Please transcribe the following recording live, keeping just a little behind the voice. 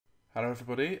Hello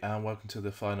everybody and welcome to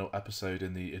the final episode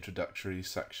in the introductory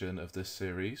section of this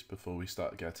series before we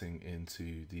start getting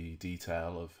into the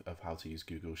detail of how to use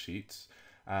Google Sheets.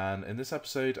 And in this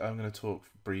episode I'm going to talk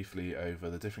briefly over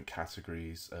the different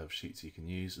categories of sheets you can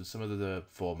use and some of the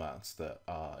formats that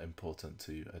are important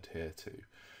to adhere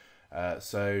to.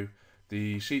 So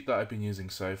the sheet that I've been using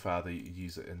so far, the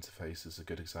user interface, is a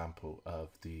good example of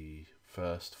the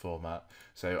first format.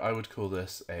 So I would call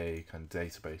this a kind of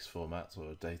database format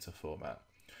or a data format.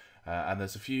 And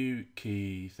there's a few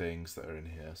key things that are in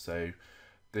here. So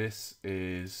this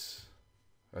has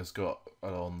got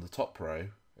on the top row,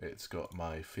 it's got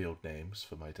my field names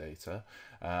for my data.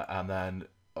 And then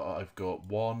I've got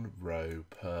one row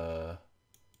per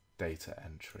data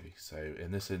entry. So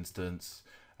in this instance,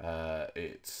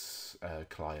 it's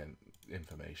client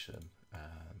information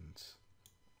and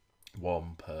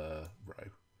one per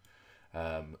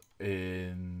row.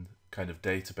 In kind of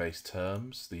database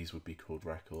terms, these would be called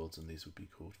records and these would be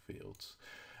called fields.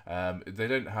 They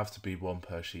don't have to be one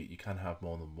per sheet, you can have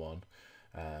more than one.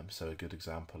 So a good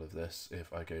example of this,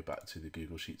 if I go back to the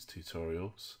Google Sheets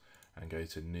tutorials and go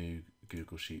to new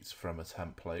Google Sheets from a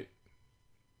template.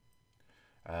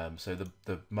 So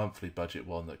the monthly budget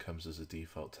one that comes as a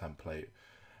default template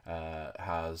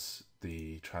has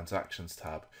the transactions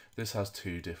tab. This has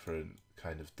two different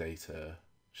kind of data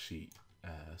sheet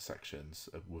sections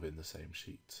within the same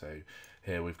sheet. So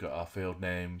here we've got our field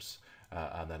names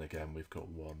and then again we've got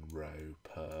one row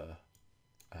per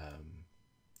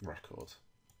record.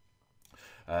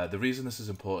 The reason this is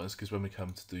important is because when we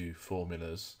come to do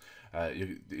formulas,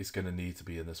 it's going to need to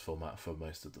be in this format for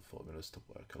most of the formulas to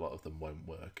work. A lot of them won't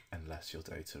work unless your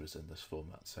data is in this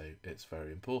format, so it's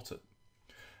very important.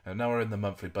 And now we're in the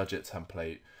monthly budget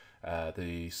template.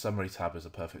 The summary tab is a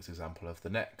perfect example of the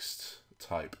next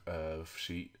type of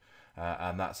sheet,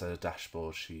 and that's a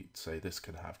dashboard sheet. So this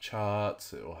can have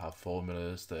charts, it will have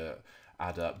formulas that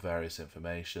add up various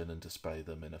information and display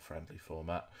them in a friendly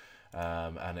format.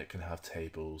 And it can have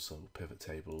tables or pivot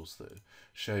tables that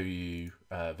show you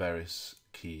various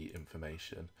key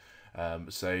information.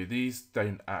 So these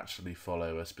don't actually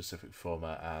follow a specific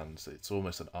format, and it's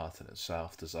almost an art in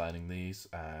itself designing these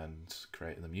and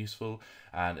creating them useful.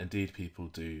 And indeed, people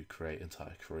do create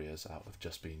entire careers out of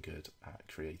just being good at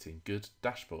creating good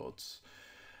dashboards.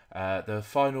 The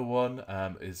final one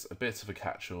is a bit of a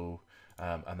catch-all,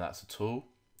 and that's a tool.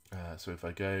 So if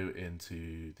I go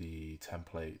into the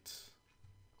template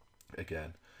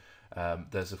again,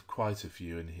 there's quite a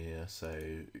few in here. So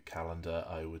calendar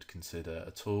I would consider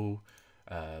a tool.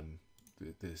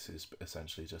 This is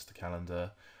essentially just a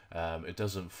calendar. It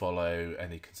doesn't follow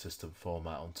any consistent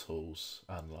format on tools,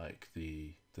 unlike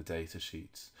the data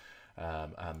sheets.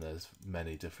 And there's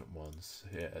many different ones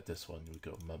here. At this one we've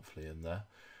got monthly in there.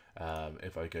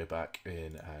 If I go back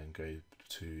in and go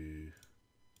to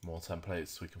more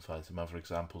templates, we can find some other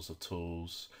examples of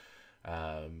tools.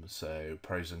 So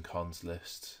pros and cons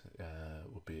list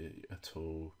would be a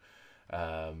tool.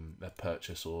 A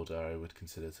purchase order I would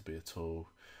consider to be a tool.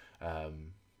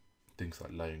 Things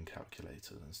like loan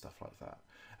calculators and stuff like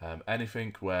that.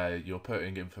 Anything where you're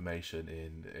putting information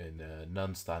in a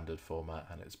non-standard format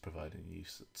and it's providing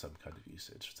some kind of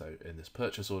usage. So in this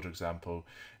purchase order example,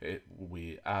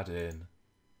 we add in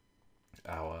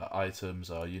our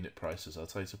items, our unit prices, our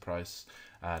total price,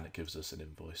 and it gives us an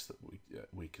invoice that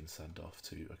we can send off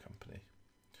to a company.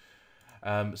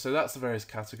 So that's the various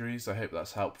categories. I hope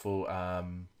that's helpful.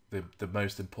 The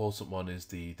most important one is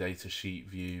the data sheet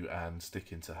view and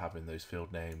sticking to having those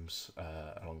field names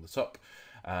along the top,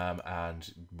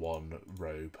 and one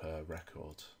row per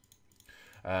record.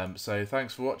 So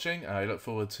thanks for watching. I look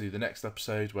forward to the next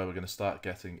episode where we're going to start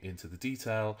getting into the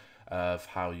detail of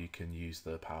how you can use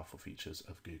the powerful features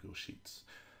of Google Sheets.